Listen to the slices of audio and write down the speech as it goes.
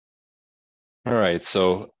All right,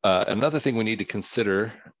 so another thing we need to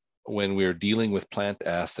consider when we're dealing with plant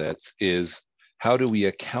assets is how do we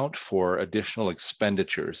account for additional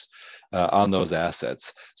expenditures on those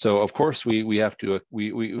assets? So of course we've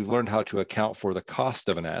learned how to account for the cost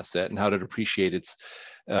of an asset and how to depreciate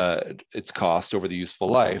its cost over the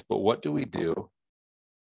useful life. But what do we do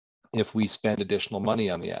if we spend additional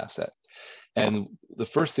money on the asset? And the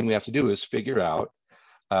first thing we have to do is figure out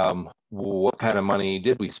what kind of money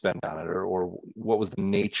did we spend on it, or what was the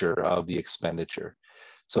nature of the expenditure.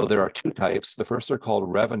 So there are two types. The first are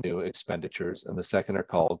called revenue expenditures, and the second are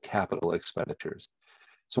called capital expenditures.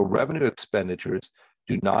 So revenue expenditures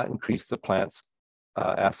do not increase the plant's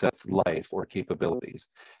assets life or capabilities.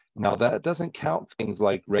 Now that doesn't count things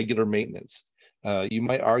like regular maintenance. You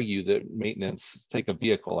might argue that maintenance, take a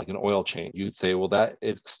vehicle like an oil change, you'd say, well, that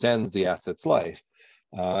extends the asset's life.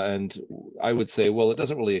 And I would say, well, it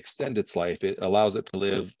doesn't really extend its life. It allows it to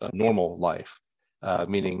live a normal life,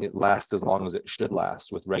 meaning it lasts as long as it should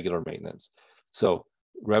last with regular maintenance. So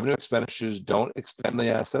revenue expenditures don't extend the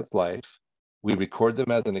asset's life. We record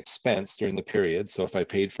them as an expense during the period. So if I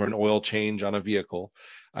paid for an oil change on a vehicle,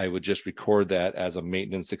 I would just record that as a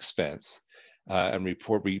maintenance expense and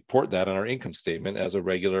report that on our income statement as a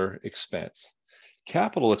regular expense.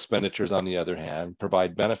 Capital expenditures, on the other hand,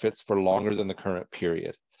 provide benefits for longer than the current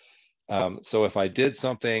period. So if I did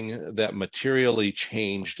something that materially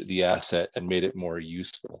changed the asset and made it more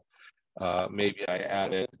useful, maybe I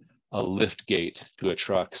added a lift gate to a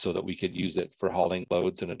truck so that we could use it for hauling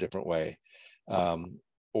loads in a different way.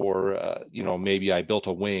 Or maybe I built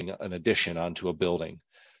a wing, an addition onto a building,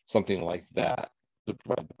 something like that. To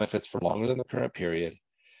provide benefits for longer than the current period,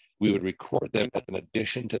 we would record them as an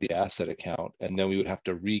addition to the asset account, and then we would have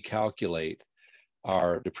to recalculate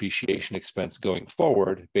our depreciation expense going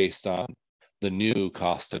forward based on the new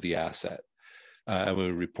cost of the asset. And we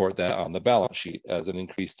would report that on the balance sheet as an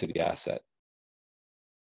increase to the asset.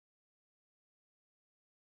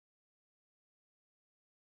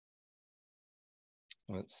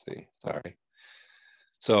 Let's see, sorry.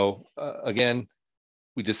 So again,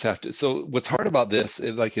 we just have to, so what's hard about this,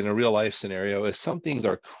 like in a real life scenario, is some things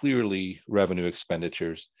are clearly revenue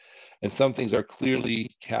expenditures and some things are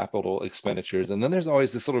clearly capital expenditures. And then there's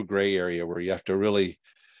always this little gray area where you have to really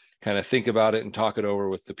kind of think about it and talk it over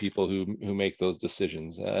with the people who make those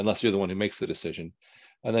decisions, unless you're the one who makes the decision.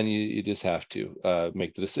 And then you just have to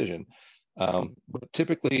make the decision. But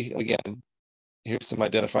typically, again, here's some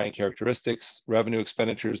identifying characteristics. Revenue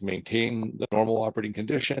expenditures maintain the normal operating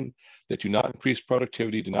condition. They do not increase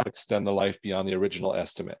productivity, do not extend the life beyond the original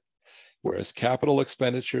estimate. Whereas capital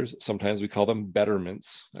expenditures, sometimes we call them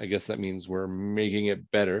betterments. I guess that means we're making it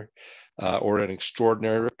better, or an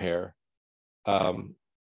extraordinary repair.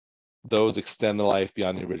 Those extend the life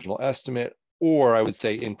beyond the original estimate, or I would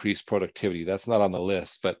say increase productivity. That's not on the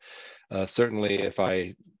list, but certainly if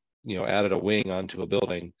I added a wing onto a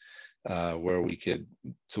building, where we could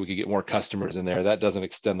get more customers in there. That doesn't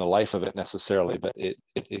extend the life of it necessarily, but it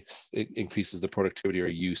increases the productivity or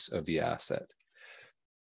use of the asset.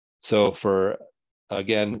 So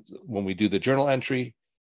again, when we do the journal entry,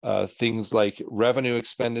 things like revenue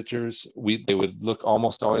expenditures, they would look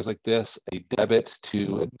almost always like this: a debit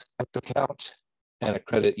to an expense account and a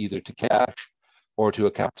credit either to cash or to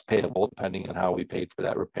accounts payable, depending on how we paid for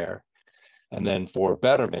that repair. And then for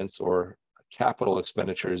betterments or capital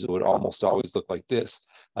expenditures, it would almost always look like this: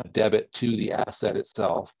 a debit to the asset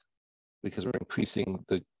itself, because we're increasing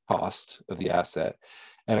the cost of the asset,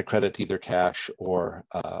 and a credit to either cash or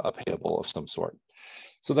a payable of some sort.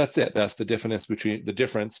 So that's it. That's the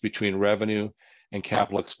difference between revenue and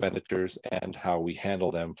capital expenditures and how we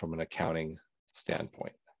handle them from an accounting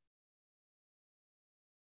standpoint.